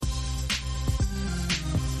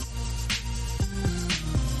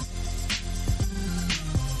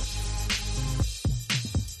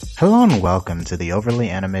Hello and welcome to the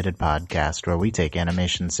Overly Animated Podcast, where we take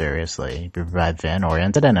animation seriously. We provide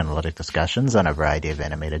fan-oriented and analytic discussions on a variety of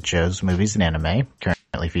animated shows, movies, and anime,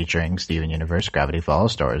 currently featuring Steven Universe, Gravity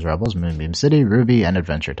Falls, Star Wars Rebels, Moonbeam City, Ruby, and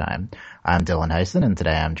Adventure Time. I'm Dylan Heisen, and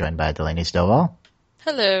today I'm joined by Delaney Stovall.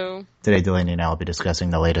 Hello. Today, Delaney and I will be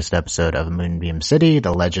discussing the latest episode of Moonbeam City,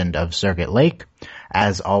 The Legend of Circuit Lake.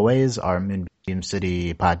 As always, our Moonbeam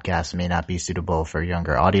City podcast may not be suitable for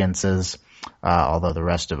younger audiences, although the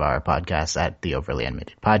rest of our podcasts at the Overly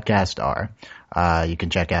Animated Podcast are. You can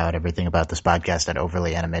check out everything about this podcast at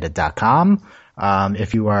overlyanimated.com.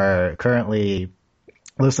 If you are currently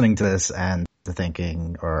listening to this and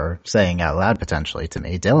thinking or saying out loud potentially to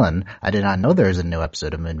me, Dylan, I did not know there was a new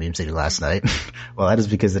episode of Moonbeam City last night. Well, that is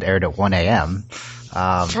because it aired at 1 a.m.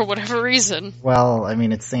 For whatever reason. Well, I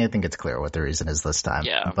mean, I think it's clear what the reason is this time.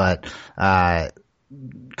 Yeah. But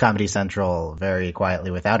Comedy Central very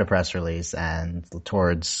quietly, without a press release, and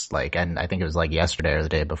towards and I think it was yesterday or the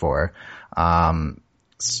day before,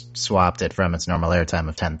 swapped it from its normal airtime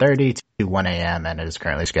of 10:30 to 1 a.m. and it is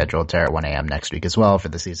currently scheduled to air at 1 a.m. next week as well for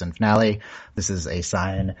the season finale. This is a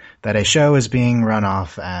sign that a show is being run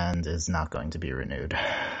off and is not going to be renewed.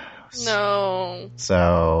 No.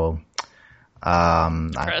 So,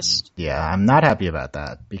 I'm not happy about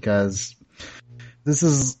that because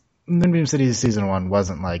Moonbeam City Season 1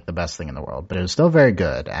 wasn't the best thing in the world, but it was still very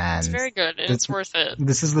good. And it's very good, and it's worth it.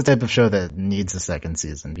 This is the type of show that needs a second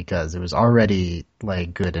season because it was already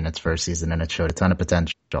good in its first season and it showed a ton of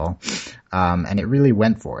potential. And it really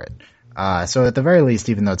went for it. So at the very least,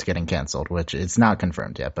 even though it's getting canceled, which it's not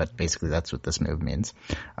confirmed yet, but basically that's what this move means.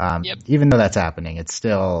 Even though that's happening, it's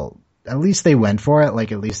still, at least they went for it.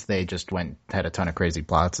 At least they just had a ton of crazy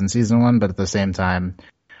plots in Season 1, but at the same time,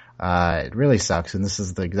 it really sucks, and this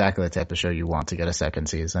is exactly the type of show you want to get a second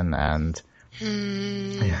season, and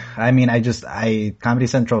I mean, Comedy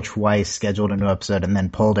Central twice scheduled a new episode and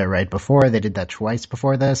then pulled it right before. They did that twice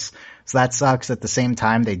before this, so that sucks. At the same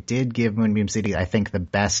time, they did give Moonbeam City, I think, the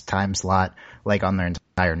best time slot, on their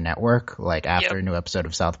entire network, after a new episode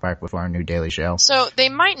of South Park before a new Daily Show. So they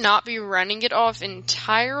might not be running it off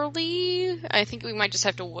entirely. I think we might just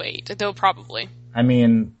have to wait, though probably. I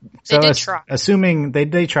mean, they did try. Assuming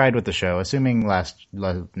they tried with the show, assuming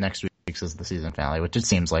next week's is the season finale, which it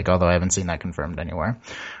seems like, although I haven't seen that confirmed anywhere.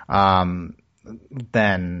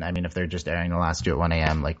 Then, I mean, if they're just airing the last two at 1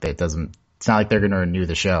 a.m., it's not like they're going to renew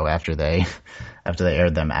the show after they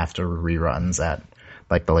aired them after reruns at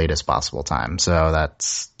the latest possible time. So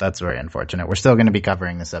that's very unfortunate. We're still going to be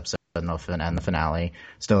covering this episode and the finale.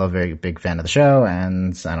 Still a very big fan of the show,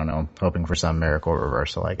 and I don't know, hoping for some miracle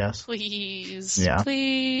reversal, I guess. Please. Yeah.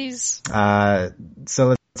 Please. So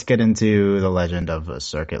let's get into The Legend of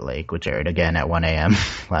Circuit Lake, which aired again at 1 a.m.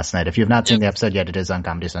 last night. If you have not seen the episode yet, it is on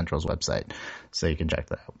Comedy Central's website, so you can check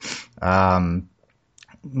that out.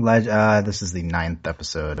 This is the 9th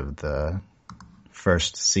episode of the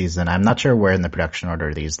first season. I'm not sure where in the production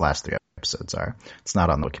order these last 3 episodes are. It's not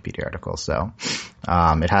on the Wikipedia article, so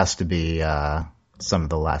it has to be some of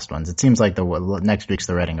the last ones. It seems like the next week's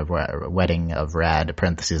The Wedding of Rad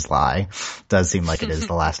 (Lie) does seem like it is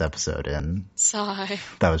the last episode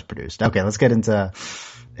that was produced. Okay, let's get into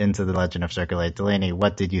The Legend of Circuit Lake. Delaney,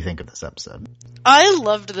 what did you think of this episode? I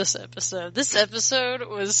loved this episode. This episode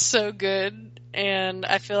was so good, and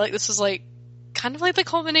I feel like this was kind of the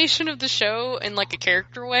culmination of the show in a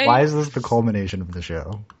character way. Why is this the culmination of the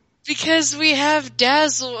show? Because we have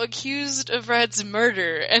Dazzle accused of Rad's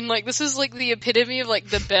murder, and this is the epitome of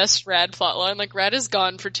the best Rad plotline. Rad is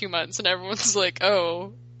gone for 2 months, and everyone's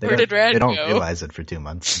oh, where did Rad go? They don't realize it for 2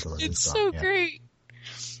 months until it's gone. So great.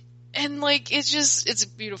 And it's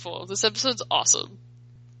beautiful. This episode's awesome.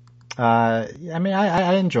 I mean,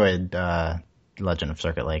 I enjoyed Legend of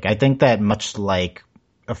Circuit Lake. I think that much like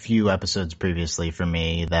a few episodes previously for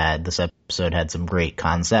me, that this episode had some great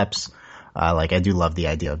concepts. I do love the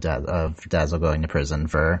idea of Dazzle going to prison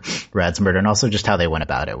for Rad's murder, and also just how they went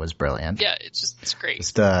about it was brilliant. Yeah, it's great.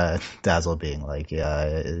 Just Dazzle being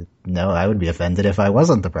no, I would be offended if I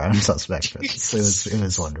wasn't the prime suspect. It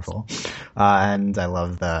was wonderful. And I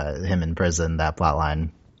love him in prison, that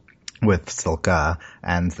plotline with Silka,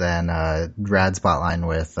 and then Rad's plotline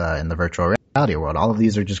with in the virtual reality world. All of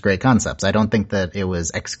these are just great concepts. I don't think that it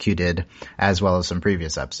was executed as well as some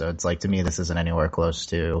previous episodes. To me, this isn't anywhere close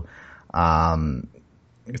to the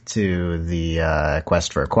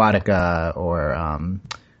Quest for Aquatica or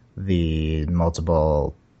the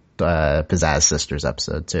multiple Pizzazz Sisters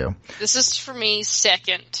episode too. This is for me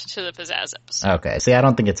second to the Pizzazz episode. Okay, see, I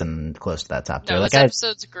don't think it's close to that top tier. No, this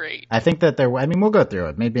episode's great. I think that we'll go through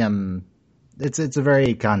it. Maybe it's a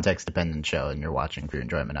very context dependent show, and you're watching for your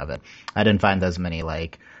enjoyment of it. I didn't find as many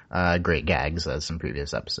great gags as some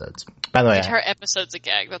previous episodes. By the way, The entire episode's a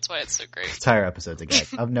gag. That's why it's so great. entire episode's a gag.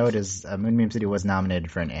 Of note is Moon City was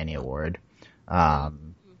nominated for an Annie Award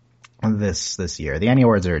this year. The Annie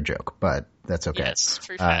Awards are a joke, but that's okay. Yes,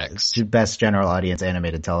 true facts. Best General Audience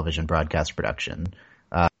Animated Television Broadcast Production.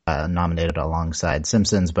 Nominated alongside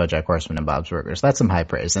Simpsons, BoJack Horseman, and Bob's Burgers. That's some high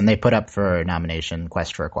praise. And they put up for nomination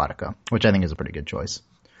Quest for Aquatica, which I think is a pretty good choice.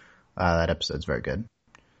 That episode's very good.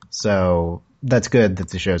 So that's good that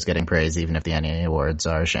the show's getting praise, even if the Annie Awards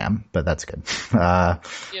are a sham. But that's good.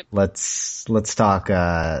 Yep. Let's talk.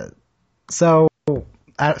 So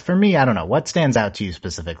for me, I don't know what stands out to you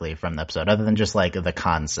specifically from the episode, other than just like the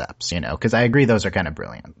concepts, because I agree those are kind of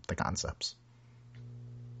brilliant. The concepts.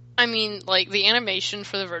 I mean, like, the animation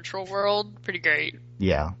for the virtual world, pretty great.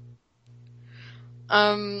 Yeah.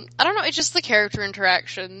 I don't know, it's just the character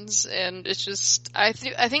interactions, and it's just, I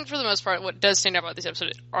think for the most part, what does stand out about this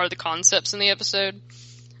episode are the concepts in the episode.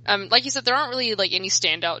 Like you said, there aren't really, like, any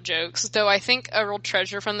standout jokes, though I think a real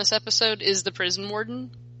treasure from this episode is the prison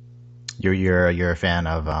warden. You're a fan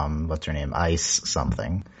of, what's her name? Ice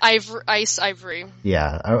something. Ice Ivory.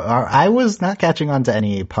 Yeah. I was not catching on to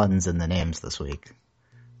any puns in the names this week.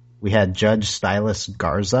 We had Judge Stylus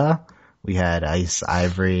Garza. We had Ice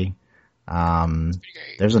Ivory.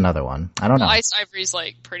 There's another one. I don't know. Ice Ivory's,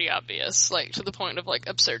 like, pretty obvious, like, to the point of, like,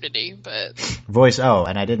 absurdity, but...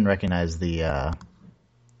 And I didn't recognize the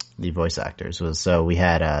voice actors. So we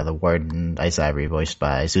had, the warden, Ice Ivory, voiced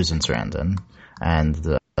by Susan Sarandon, and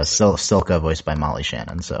the Silka, voiced by Molly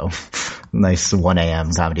Shannon. So, nice 1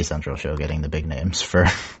 a.m. Comedy Central show getting the big names for...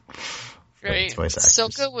 Right.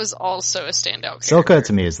 Silka was also a standout character. Silka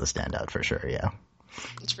to me is the standout for sure, yeah.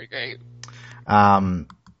 It's pretty great. For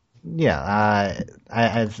me,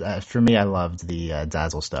 I loved the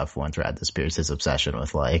Dazzle stuff once Rad disappears, his obsession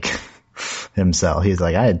with, like, himself. He's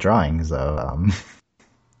like, I had drawings of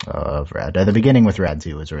Rad. The beginning with Rad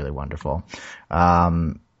 2 was really wonderful.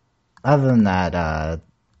 Other than that,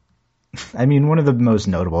 I mean, one of the most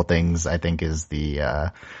notable things, I think, is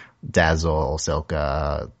the Dazzle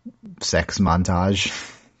Silka sex montage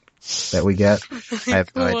that we get. I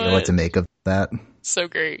have no idea what to make of that. So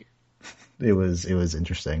great. It was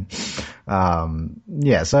interesting. So I don't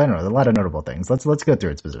know, a lot of notable things. Let's go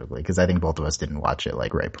through it specifically, because I think both of us didn't watch it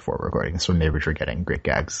like right before recording, so maybe we're getting great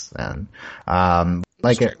gags. And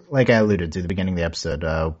like I alluded to, the beginning of the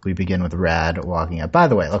episode, we begin with Rad walking up. By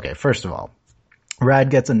the way, okay, first of all,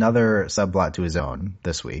 Rad gets another subplot to his own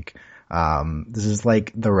this week. This is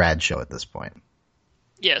like the Rad show at this point.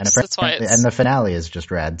 Yes, that's why it's... And the finale is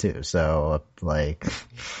just Rad too, so, like...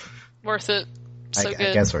 Worth it. So good.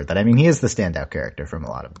 I guess worth it. I mean, he is the standout character from a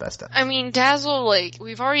lot of the best episodes. I mean, Dazzle, like,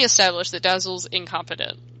 we've already established that Dazzle's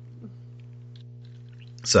incompetent.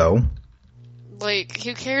 So? Like,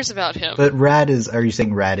 who cares about him? But are you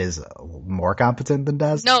saying Rad is more competent than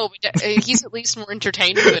Dazzle? No, but he's at least more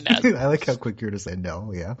entertaining than Dazzle. I like how quick you're to say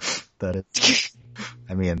no, yeah. That is...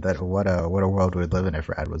 I mean, what a world we'd live in if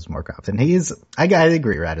Rad was more competent. I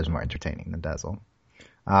agree, Rad is more entertaining than Dazzle.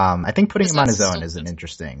 I think putting him on his own is an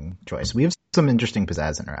interesting choice. We have some interesting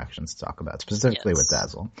pizzazz interactions to talk about, specifically with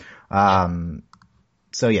Dazzle.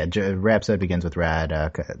 So yeah, Rhapsody begins with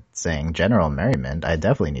Rad saying, General Merriment, I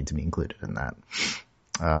definitely need to be included in that.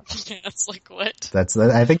 It's like, what?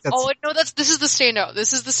 I think that's... Oh, no, this is the standout.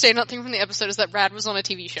 This is the standout thing from the episode, is that Rad was on a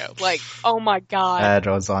TV show. Like, oh my god. Rad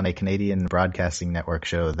was on a Canadian Broadcasting Network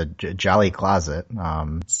show, The Jolly Closet.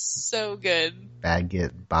 So good.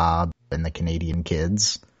 Baggett, Bob, and the Canadian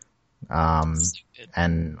Kids. So good.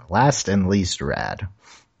 And last and least, Rad.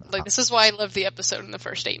 Like, this is why I love the episode in the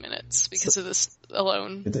first 8 minutes, because of this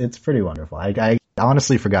alone. It's pretty wonderful. I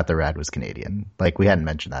honestly forgot that Rad was Canadian. Like, we hadn't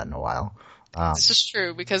mentioned that in a while. This is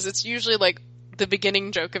true, because it's usually like the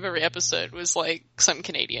beginning joke of every episode was like some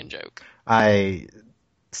Canadian joke.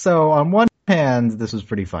 So on one hand, this was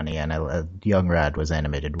pretty funny, and young Rad was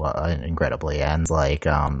animated incredibly, and like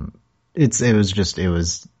it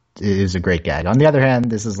was a great gag. On the other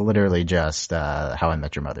hand, this is literally just How I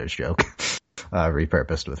Met Your Mother's joke,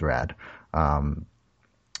 repurposed with Rad.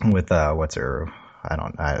 With what's her?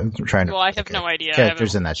 I'm trying to. Well, I have no idea.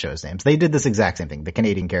 Characters in that show's names. They did this exact same thing. The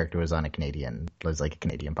Canadian character was like a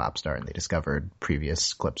Canadian pop star, and they discovered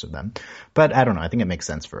previous clips of them. But I don't know. I think it makes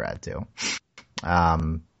sense for Rad too.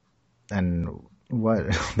 And what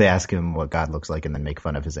they ask him what God looks like, and then make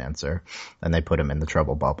fun of his answer, and they put him in the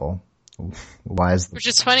trouble bubble. Which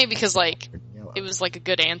is funny because like it was like a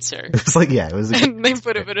good answer. It was like and they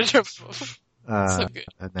put him in a trouble bubble. So good.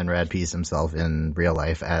 And then Rad pees himself in real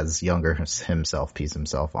life as younger himself pees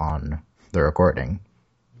himself on the recording.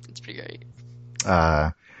 It's pretty great.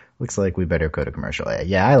 Looks like we better go to commercial.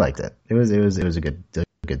 Yeah, I liked it. It was a good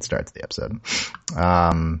good start to the episode.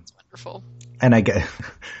 Wonderful. And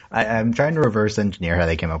I'm trying to reverse engineer how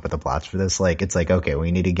they came up with the plots for this. Like, it's like, okay,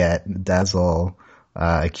 we need to get Dazzle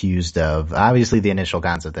accused of, obviously the initial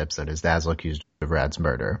concept of the episode is Dazzle accused of Rad's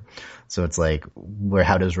murder. So it's like,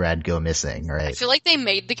 how does Rad go missing, right? I feel like they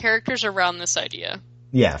made the characters around this idea.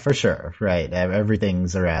 Yeah, for sure, right.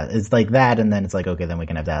 Everything's around, it's like that, and then it's like, okay, then we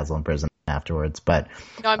can have Dazzle in prison afterwards, but...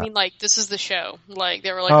 No, I mean, like, this is the show. Like,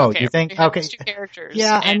 they were like, okay, you think? Okay. These two characters.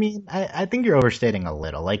 Yeah, I mean, I think you're overstating a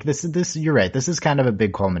little. Like, this, you're right, this is kind of a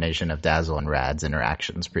big culmination of Dazzle and Rad's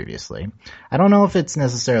interactions previously. I don't know if it's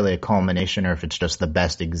necessarily a culmination or if it's just the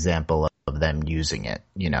best example of them using it,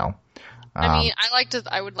 you know? I mean,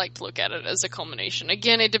 I would like to look at it as a culmination.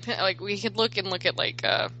 Again, it depends, like, we could look at, like,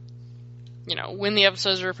 you know, when the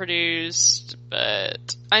episodes were produced,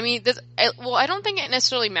 but I mean, I don't think it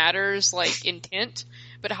necessarily matters, like, intent,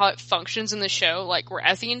 but how it functions in the show. Like, we're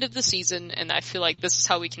at the end of the season, and I feel like this is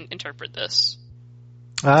how we can interpret this.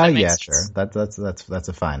 Yeah, sure. That's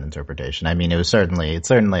a fine interpretation. I mean, it's certainly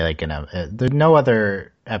like no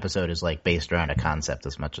other episode is like based around a concept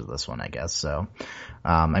as much as this one, I guess. So,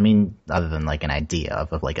 I mean, other than like an idea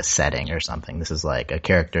of like a setting or something, this is like a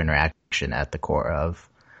character interaction at the core of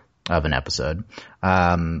an episode.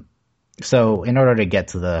 So in order to get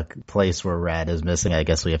to the place where Rad is missing, I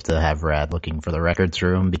guess we have to have Rad looking for the records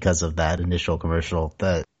room because of that initial commercial.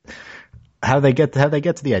 How they get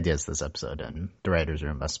to the ideas of this episode and the writer's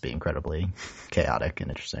room must be incredibly chaotic and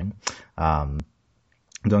interesting.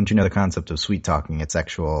 Don't you know the concept of sweet talking? It's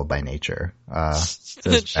sexual by nature.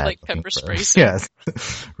 She like pepper sprays. Yes.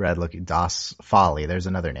 Rad looking, Das Folly. There's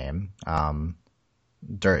another name.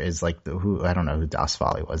 Dirt is like I don't know who Das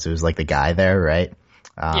Folly was. It was like the guy there, right?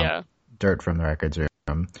 Yeah. Dirt from the records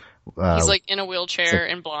room. He's like in a wheelchair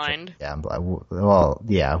and blind. Yeah, I'm blind. Well,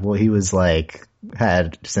 yeah. Well, he was like,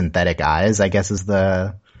 had synthetic eyes, I guess was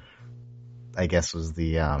the,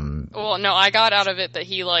 Well, no, I got out of it that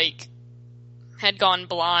he like had gone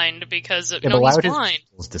blind because of, yeah, no, but why he's would blind. his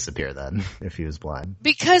pupils disappear then if he was blind?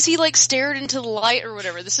 Because he like stared into the light or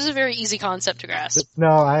whatever. This is a very easy concept to grasp. No,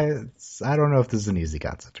 I don't know if this is an easy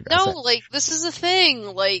concept to grasp. No, like this is a thing.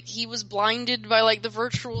 Like he was blinded by like the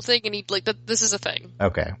virtual thing, and he like this is a thing.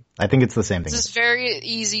 Okay, I think it's the same thing. This is very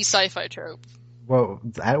easy sci-fi trope. Well,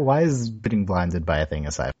 why is being blinded by a thing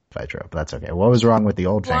a sci-fi trope? That's okay. What was wrong with the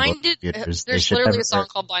old Blinded? computers? There's literally a song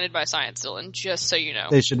called "Blinded by Science," Dylan. Just so you know,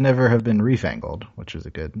 they should never have been refangled, which is a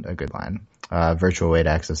good line. Virtual way to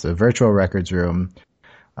access the virtual records room.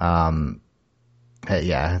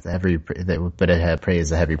 Yeah, but it had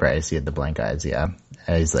praised the heavy privacy of the blank eyes. Yeah,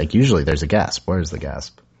 and he's like, usually there's a gasp. Where's the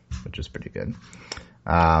gasp? Which is pretty good.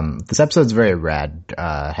 This episode's very Rad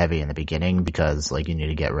heavy in the beginning because like you need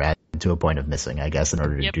to get Rad to a point of missing, I guess, in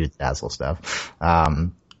order to do the Dazzle stuff.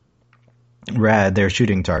 Rad, they're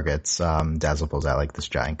shooting targets. Dazzle pulls out like this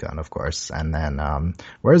giant gun, of course, and then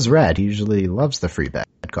where's Rad? He usually loves the free bad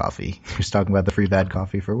coffee. He was talking about the free bad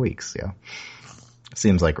coffee for weeks. Yeah,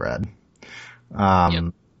 seems like Rad.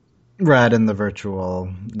 Rad in the virtual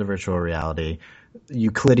reality.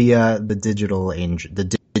 Euclidia, the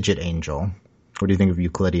digit angel. What do you think of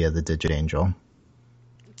Euclidia, the digit angel?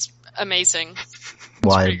 It's amazing.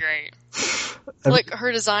 Why? It's pretty great. Like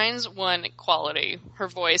her designs, one, quality. Her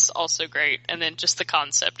voice, also great, and then just the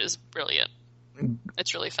concept is brilliant.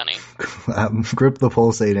 It's really funny. Grip the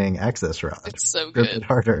pulsating access rod. It's so Grip good. it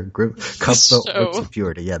harder. Cup the lips of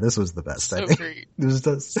purity. Yeah, this was the best. So I think. great. It was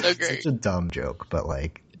just So great. such a dumb joke, but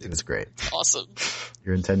like it was great. Awesome.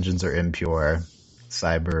 Your intentions are impure,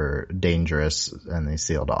 cyber dangerous, and they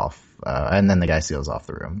sealed off. And then the guy seals off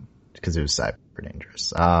the room because it was cyber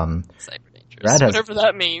dangerous. Cyber dangerous. Whatever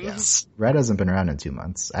that means. Yeah. Rad hasn't been around in 2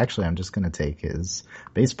 months. Actually, I'm just going to take his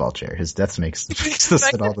baseball chair. His death makes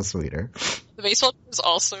this all the sweeter. The baseball is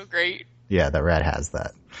also great. Yeah, that Rad has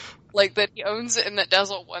that. Like that he owns it and that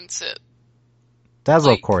Dazzle wants it.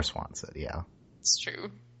 Dazzle, of course, wants it. Yeah, it's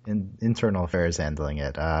true. Internal affairs handling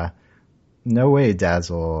it. No way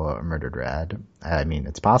Dazzle murdered Rad. I mean,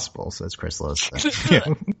 it's possible, says Chrysalis.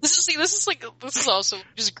 This is also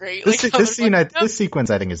just great. This sequence,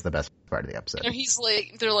 I think, is the best part of the episode. You know,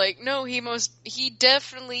 they're like, no, he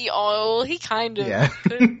definitely, he kind of, yeah.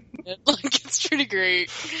 Like, it's pretty great.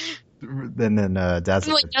 And then,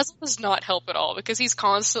 Dazzle. Dazzle does not help at all because he's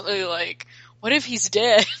constantly like, what if he's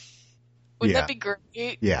dead? Wouldn't that be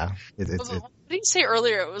great? Yeah. What did he say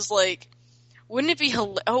earlier? It was like, wouldn't it be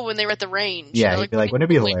when they were at the range? Yeah, he'd be like, wouldn't it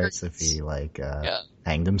be hilarious if he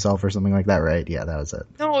hanged himself or something like that, right? Yeah, that was it.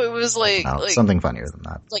 No, it was like something funnier than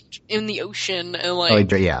that. Like in the ocean and like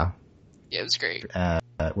yeah. Yeah, it was great.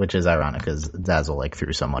 which is ironic because Dazzle like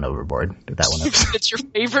threw someone overboard. That one. It's your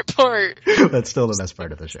favorite part. That's still the best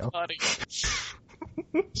part of the show. Body.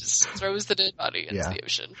 Just throws the dead body into the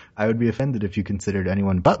ocean. I would be offended if you considered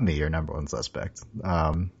anyone but me your number one suspect.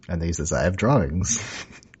 And then he says, I have drawings.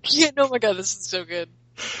 Yeah, oh my god, this is so good.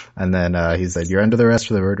 And then he said, you're under arrest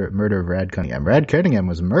for the murder of Rad Cunningham. Rad Cunningham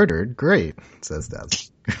was murdered? Great, says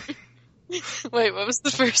Dazzle. Wait, what was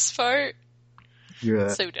the first part? You're,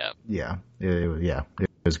 so dumb. Yeah, it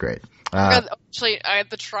was great. Actually, I had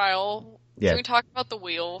the trial. Can we talk about the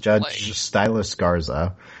wheel? Judge Stylus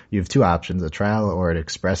Garza. You have two options, a trial or an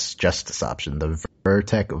express justice option. The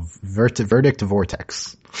verdict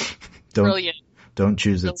vortex. Brilliant. Don't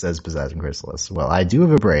choose it, says Pizzazz and Chrysalis. Well, I do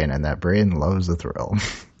have a brain, and that brain loves the thrill.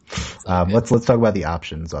 Let's talk about the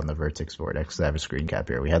options on the vertex vortex. I have a screen cap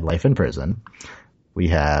here. We had life in prison. We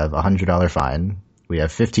have a $100 fine. We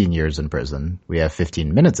have 15 years in prison. We have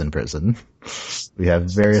 15 minutes in prison. We have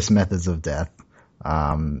various methods of death.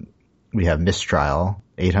 We have mistrial,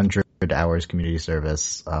 800 hours community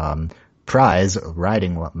service, prize,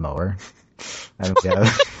 riding mower. And we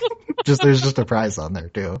have there's just a prize on there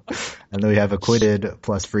too. And then we have acquitted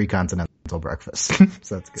plus free continental breakfast.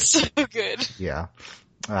 So that's good. So good. Yeah.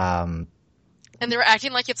 And they're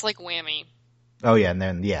acting like it's like Whammy. Oh yeah, and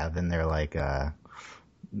then they're like,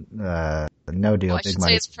 no deal, well, I big should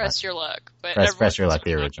money. say it's Press Your Luck, but Press Your Luck,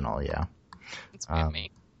 the original, yeah. It's Whammy.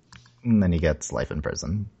 And then he gets life in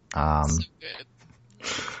prison. So good.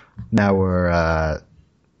 Now we're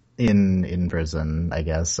in prison, I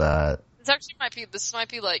guess. This might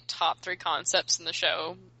be like top 3 concepts in the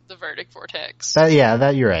show. The verdict vortex.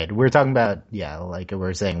 That you're right. We're talking about like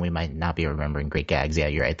we're saying we might not be remembering great gags. Yeah,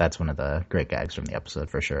 you're right. That's one of the great gags from the episode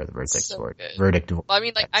for sure. The verdict verdict. Well, I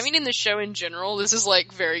mean in the show in general, this is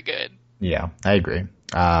like very good. Yeah, I agree.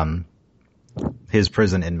 His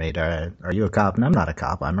prison inmate. Are you a cop? And I'm not a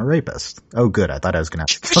cop. I'm a rapist. Oh, good. I thought I was gonna have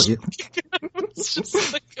to tell you. It's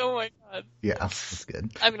just like, oh my god. Yeah, that's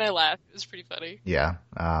good. I mean, I laughed. It was pretty funny. Yeah.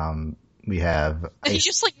 We have. And he's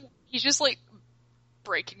just like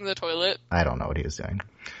breaking the toilet. I don't know what he was doing.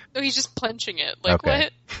 No, he's just punching it. Like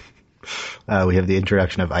what? We have the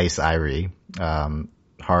introduction of Ice Irie.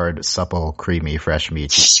 Hard, supple, creamy, fresh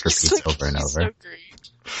meat. Repeats over and over. So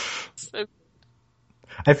great. So.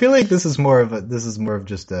 I feel like this is more of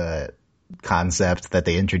just a concept that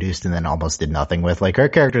they introduced and then almost did nothing with. Like her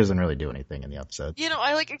character doesn't really do anything in the episode. You know,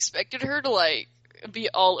 I like expected her to like be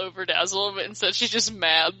all over Dazzle, but instead she's just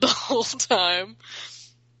mad the whole time.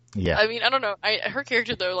 Yeah. I mean, I don't know. Her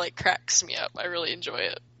character though like cracks me up. I really enjoy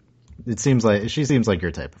it. She seems like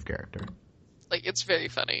your type of character. Like it's very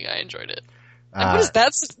funny. I enjoyed it. And what is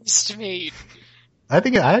that supposed to mean? I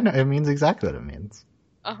think it means exactly what it means.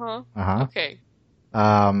 Okay.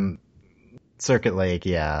 Circuit Lake,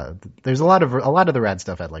 yeah. There's a lot of the rad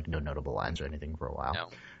stuff had like no notable lines or anything for a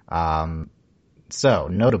while. No. So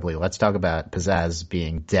notably, let's talk about Pizzazz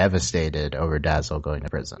being devastated over Dazzle going to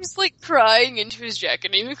prison. He's like crying into his jacket,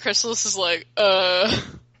 and even Chrysalis is like,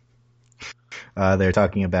 They're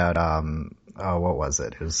talking about what was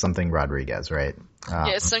it? It was something Rodriguez, right?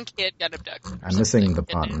 Yeah, some kid got abducted. I'm missing the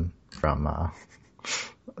pun from.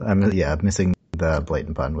 Missing the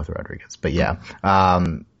blatant pun with Rodriguez, but yeah.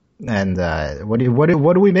 And what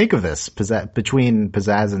do we make of this between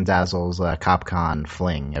Pizzazz and Dazzle's CopCon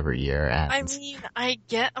fling every year? And I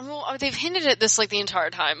mean, they've hinted at this like the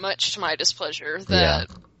entire time, much to my displeasure, that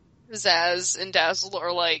Pizzazz and Dazzle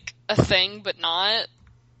are like a thing, but not.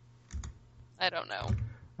 I don't know.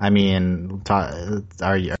 I mean,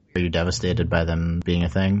 are you devastated by them being a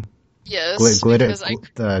thing? Yes, Glitter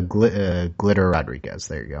Rodriguez.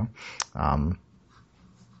 There you go.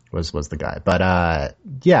 Was the guy, but I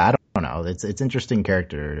don't know. It's interesting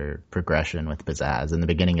character progression with Pizzazz. In the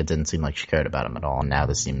beginning, it didn't seem like she cared about him at all, and now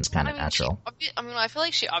this seems kind of natural. I feel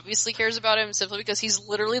like she obviously cares about him simply because he's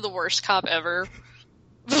literally the worst cop ever.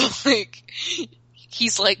 Like,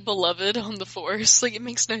 he's like beloved on the force. Like, it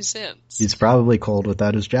makes no sense. He's probably cold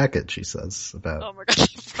without his jacket. She says about. Oh my god,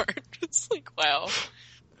 it's like wow.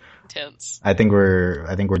 Intense. I think we're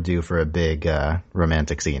due for a big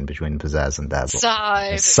romantic scene between Pizzazz and Dazzle.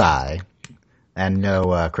 Sigh. And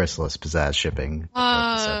no Chrysalis Pizzazz shipping.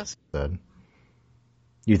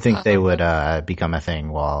 You think they would become a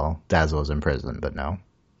thing while Dazzle is in prison, but no.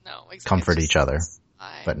 No, exactly. Comfort each other,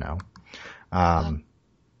 but no.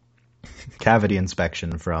 Cavity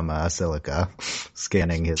inspection from Silica,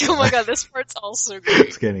 scanning his. Oh my god, this part's also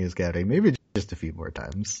great. Scanning his cavity, maybe just a few more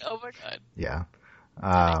times. Oh my god. Yeah.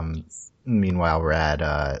 Meanwhile,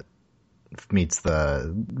 Rad meets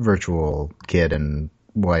the virtual kid and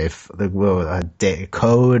wife,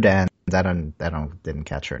 Code, and I didn't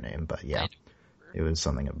catch her name, but yeah. It was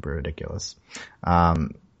something ridiculous.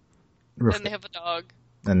 And they have a dog.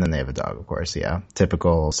 And then they have a dog, of course, yeah.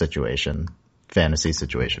 Typical situation. Fantasy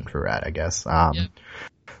situation for Rad, I guess.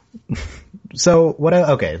 So what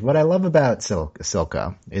I love about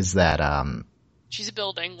Silka is that she's a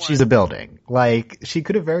building. She's a building. Like, she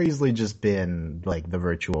could have very easily just been like the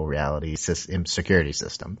virtual reality security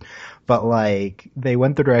system, but like they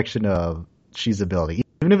went the direction of she's a building.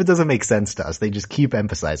 Even if it doesn't make sense to us, they just keep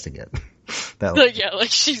emphasizing it. That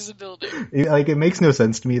like she's a building. Like, it makes no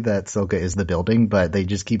sense to me that Silka is the building, but they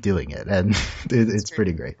just keep doing it, and it's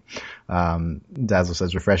pretty great. Dazzle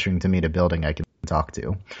says, refreshing to meet a building I can talk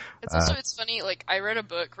to. It's funny, like, I read a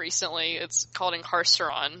book recently, it's called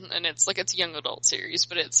Incarceron, and it's a young adult series,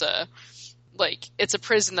 but it's a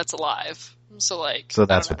prison that's alive. So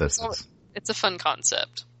that's what this is. It's a fun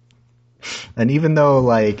concept. And even though,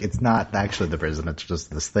 like, it's not actually the prison, it's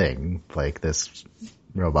just this thing, like this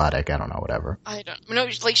robotic, I don't know, whatever. I don't know,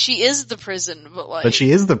 like, she is the prison, but like... But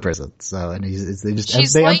she is the prison, so, and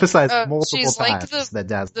they emphasize multiple times that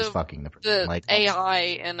Dazzle's fucking the prison. The AI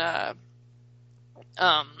in,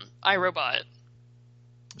 iRobot.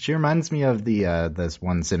 She reminds me of this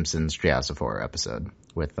one Simpsons Treehouse of Horror episode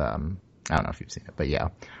with, I don't know if you've seen it, but yeah.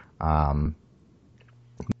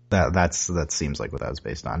 That seems like what that was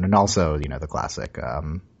based on. And also, the classic,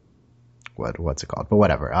 what's it called? But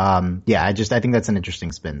whatever. Yeah, I think that's an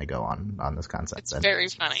interesting spin to go on this concept. It's very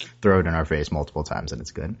funny. Throw it in our face multiple times and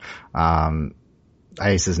it's good.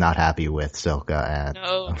 Ice is not happy with Silka and...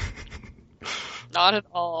 No. Not at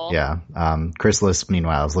all. Yeah. Chrysalis,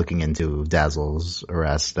 meanwhile, is looking into Dazzle's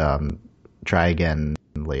arrest. Try again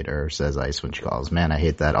later, says Ice when she calls. Man, I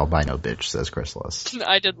hate that albino bitch, says Chrysalis.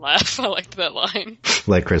 I did laugh. I liked that line.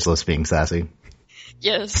 Like Chrysalis being sassy.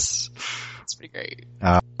 Yes. It's pretty great.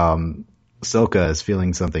 Silka is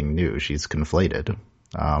feeling something new. She's conflated.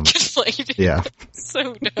 Conflated? Yeah.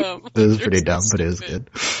 So dumb. It was pretty dumb, but it was good.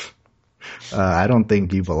 I don't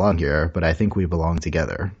think you belong here, but I think we belong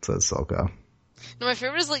together, says Silka. No, my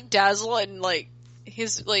favorite is, like, Dazzle and, like,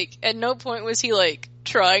 his, like, at no point was he, like,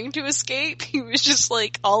 trying to escape. He was just,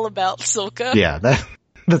 like, all about Silka. Yeah,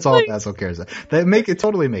 that's all Dazzle cares about. It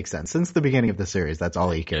totally makes sense. Since the beginning of the series, that's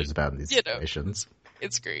all he cares about in these situations.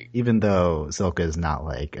 It's great. Even though Silka is not,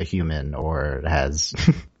 like, a human or has,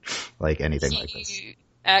 like, anything like this. He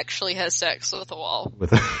actually has sex with a wall.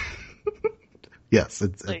 Yes,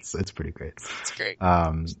 it's pretty great. It's great.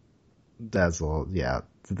 Dazzle, yeah.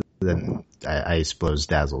 Then Ice blows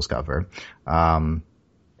Dazzle's cover. And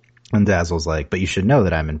Dazzle's like, but you should know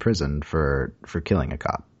that I'm in prison for killing a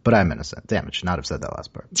cop. But I'm innocent. Damn it, should not have said that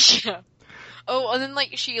last part. Yeah. Oh, and then,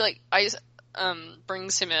 like, she, like, Ice,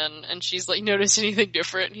 brings him in, and she's like, notice anything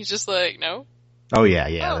different? And he's just like, no. Oh, yeah,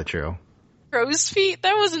 that's true. Crow's feet?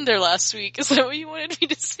 That wasn't there last week. Is that what you wanted me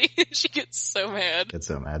to see? She gets so mad.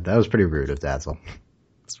 That was pretty rude of Dazzle.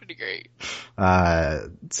 It's pretty great.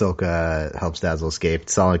 Silka helps Dazzle escape.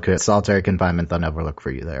 Solitary confinement, they'll never look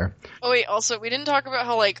for you there. Oh wait, also, we didn't talk about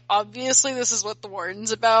how, like, obviously this is what the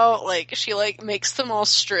warden's about. Like, she, like, makes them all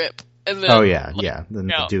strip. And then,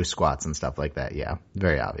 Then do squats and stuff like that, yeah.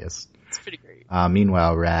 Very obvious. It's pretty great.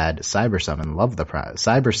 Meanwhile, Cyber Salmon love the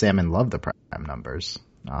prime numbers.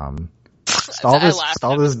 All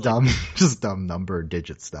this dumb number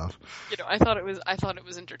digit stuff. I thought it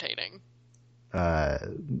was entertaining.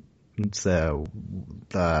 So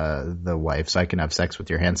the wife, so I can have sex with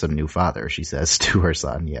your handsome new father, she says to her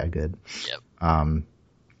son. Yeah, good. Yep.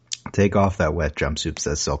 Take off that wet jumpsuit,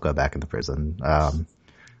 says Silka back in the prison.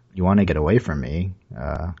 You want to get away from me?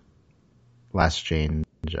 Last change.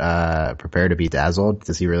 Prepare to be dazzled.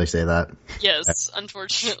 Does he really say that? Yes,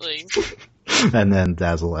 unfortunately. And then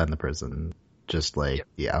Dazzle and the prison, just like,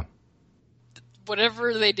 yeah.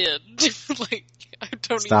 Whatever they did, like, I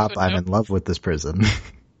don't Stop, even know. I'm in love with this prison.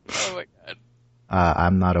 Oh my god.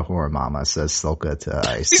 I'm not a horror mama, says Silka to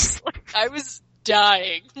Ice. I was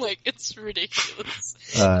dying. Like, it's ridiculous.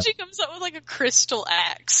 She comes out with, like, a crystal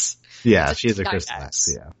axe. Yeah, she has a crystal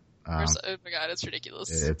axe, yeah. Oh my god, it's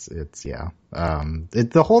ridiculous. It's yeah.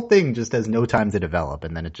 The whole thing just has no time to develop,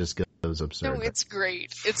 and then it just goes absurd. No, it's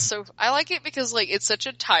great. I like it because, like, it's such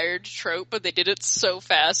a tired trope, but they did it so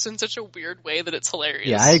fast in such a weird way that it's hilarious.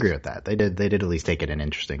 Yeah, I agree with that. They did at least take it in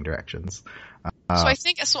interesting directions.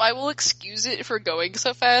 So I will excuse it for going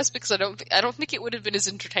so fast because I don't think it would have been as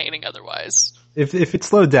entertaining otherwise. If it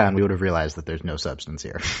slowed down, we would have realized that there's no substance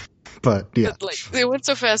here. But yeah, but, like, they went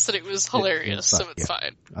so fast that it was hilarious, so it's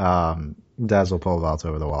fine. Dazzle pole vaults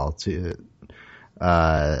over the wall to,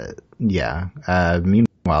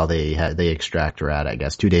 meanwhile they extract Rad, I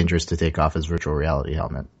guess. Too dangerous to take off his virtual reality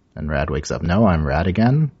helmet. And Rad wakes up. No, I'm Rad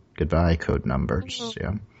again. Goodbye, code numbers. Mm-hmm.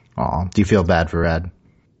 Yeah. Aw, do you feel bad for Red?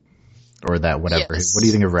 Or that whatever? Yes. What do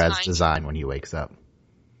you think of Red's Fine. design when he wakes up?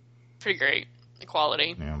 Pretty great.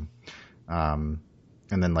 Equality. Yeah. And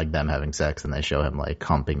then like them having sex, and they show him like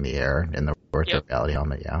humping the air in the virtual reality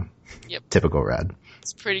helmet. Yeah. Yep. Typical Red.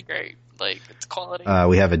 It's pretty great. Like, it's quality.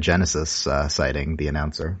 We have a Genesis sighting, the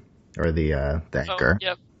announcer or the anchor.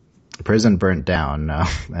 Yep. Prison burnt down,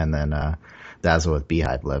 and then Dazzle with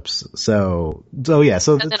beehive lips. So yeah.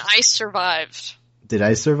 So And then Ice survived. did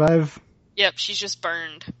I survive? Yep, she's just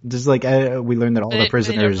burned. Just like we learned that all the But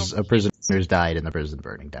they don't know prisoners died in the prison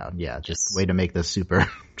burning down. Yeah, just way to make this super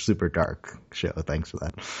super dark show. Thanks for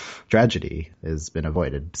that. Tragedy has been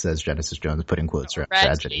avoided, says Genesis Jones, putting quotes around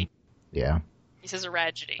tragedy. Yeah. He says a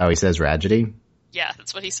tragedy. Oh, he says tragedy. Yeah,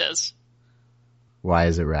 that's what he says. Why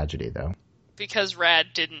is it tragedy though? Because Rad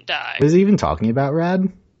didn't die. Was he even talking about Rad?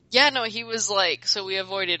 Yeah, no, he was like, so we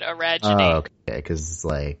avoided a tragedy. Oh, okay, because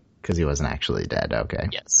he wasn't actually dead. Okay.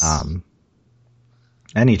 Yes.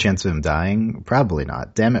 Any chance of him dying? Probably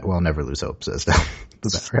not. Damn it, we'll never lose hope, says the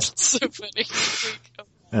So funny.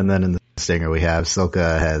 And then in the stinger we have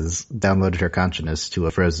Silka has downloaded her consciousness to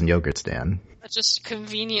a frozen yogurt stand. That's just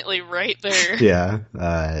conveniently right there. Yeah.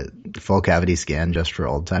 Full cavity scan just for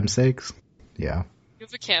old time's sakes. Yeah. You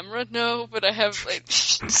have a camera? No, but I have like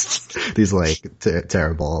These like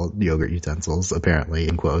terrible yogurt utensils, apparently,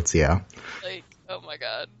 in quotes, yeah. like, oh my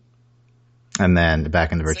god. And then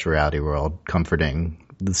back in the virtual reality world, comforting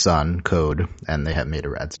the son, Code, and they have made a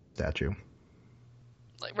Rad statue.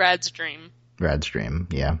 Like Rad's dream. Rad's dream,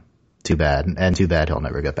 yeah. Too bad. And too bad he'll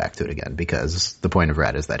never get back to it again, because the point of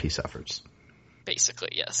Rad is that he suffers. Basically,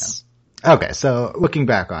 yes. Yeah. Okay, so looking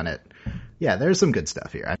back on it, yeah, there's some good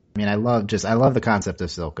stuff here. I mean, I love the concept of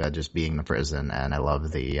Silka just being the prison, and I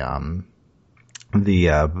love I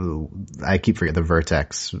keep forgetting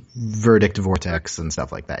the verdict vortex and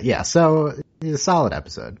stuff like that. Yeah, so it's a solid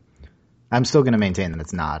episode. I'm still going to maintain that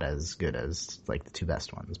it's not as good as like the two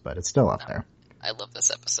best ones, but it's still up there. I love this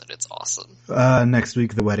episode. It's awesome. Next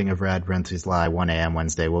week, the wedding of Rad Rensley's Lie, 1 a.m.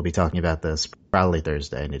 Wednesday. We'll be talking about this probably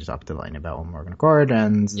Thursday. I need to talk to Delaney about when we're going to record,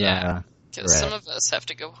 and yeah, because some of us have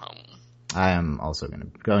to go home. I am also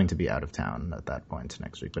going to be out of town at that point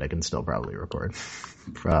next week, but I can still probably record.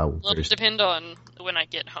 Well, it'll depend on when I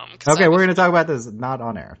get home. Okay, we're going to talk about this not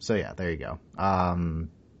on air. So yeah, there you go.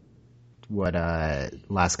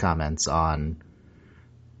 Last comments on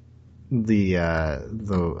the I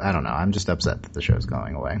don't know. I'm just upset that the show's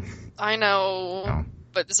going away. I know,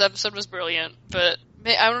 but this episode was brilliant. But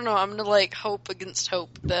I don't know. I'm going to like hope against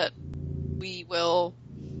hope that we will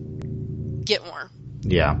get more.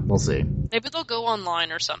 Yeah, we'll see. Maybe they'll go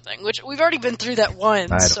online or something, which we've already been through that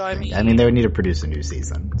once. I mean, they would need to produce a new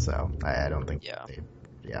season, so I don't think. Yeah.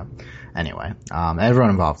 Anyway, everyone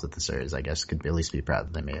involved with the series, I guess, could at least be proud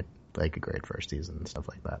that they made like a great first season and stuff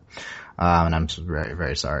like that. And I'm just very,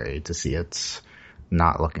 very sorry to see it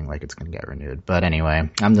not looking like it's going to get renewed. But anyway,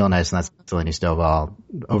 I'm Dylan Nice, and that's Delaney Stovall.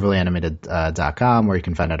 OverlyAnimated.com, where you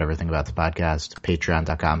can find out everything about the podcast.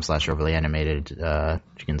 Patreon.com/overlyanimated.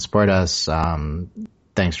 You can support us.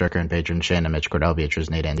 Thanks to our current patrons, Shane and Mitch Cordell, Beatrice,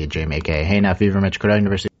 Nate, Andy, Jamie, A.K. Hey, now Fever, Mitch Cordell,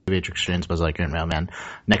 University of Beatrix, James, Buzz Lightyear, and Railman.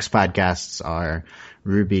 Next podcasts are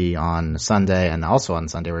Ruby on Sunday, and also on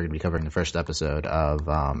Sunday we're going to be covering the first episode of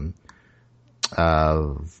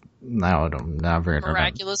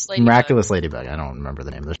Miraculous Ladybug. Miraculous Ladybug. I don't remember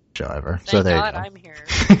the name of the show ever. Thank so there God you go. I'm here.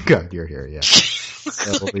 Good, you're here. Yeah.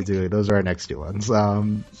 So we'll be doing. Those are our next two ones.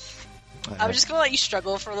 I was just gonna let you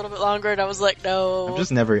struggle for a little bit longer, and I was like, no. I'm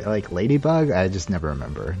just never like Ladybug. I just never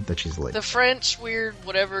remember that she's Ladybug. The French weird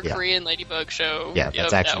whatever Korean Ladybug show. Yeah,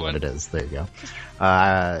 that's actually what it is. There you go.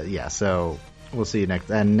 Yeah. So we'll see you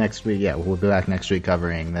next week. Yeah, we'll be back next week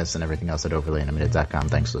covering this and everything else at overlyanimated.com.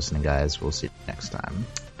 Thanks for listening, guys. We'll see you next time.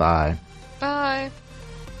 Bye.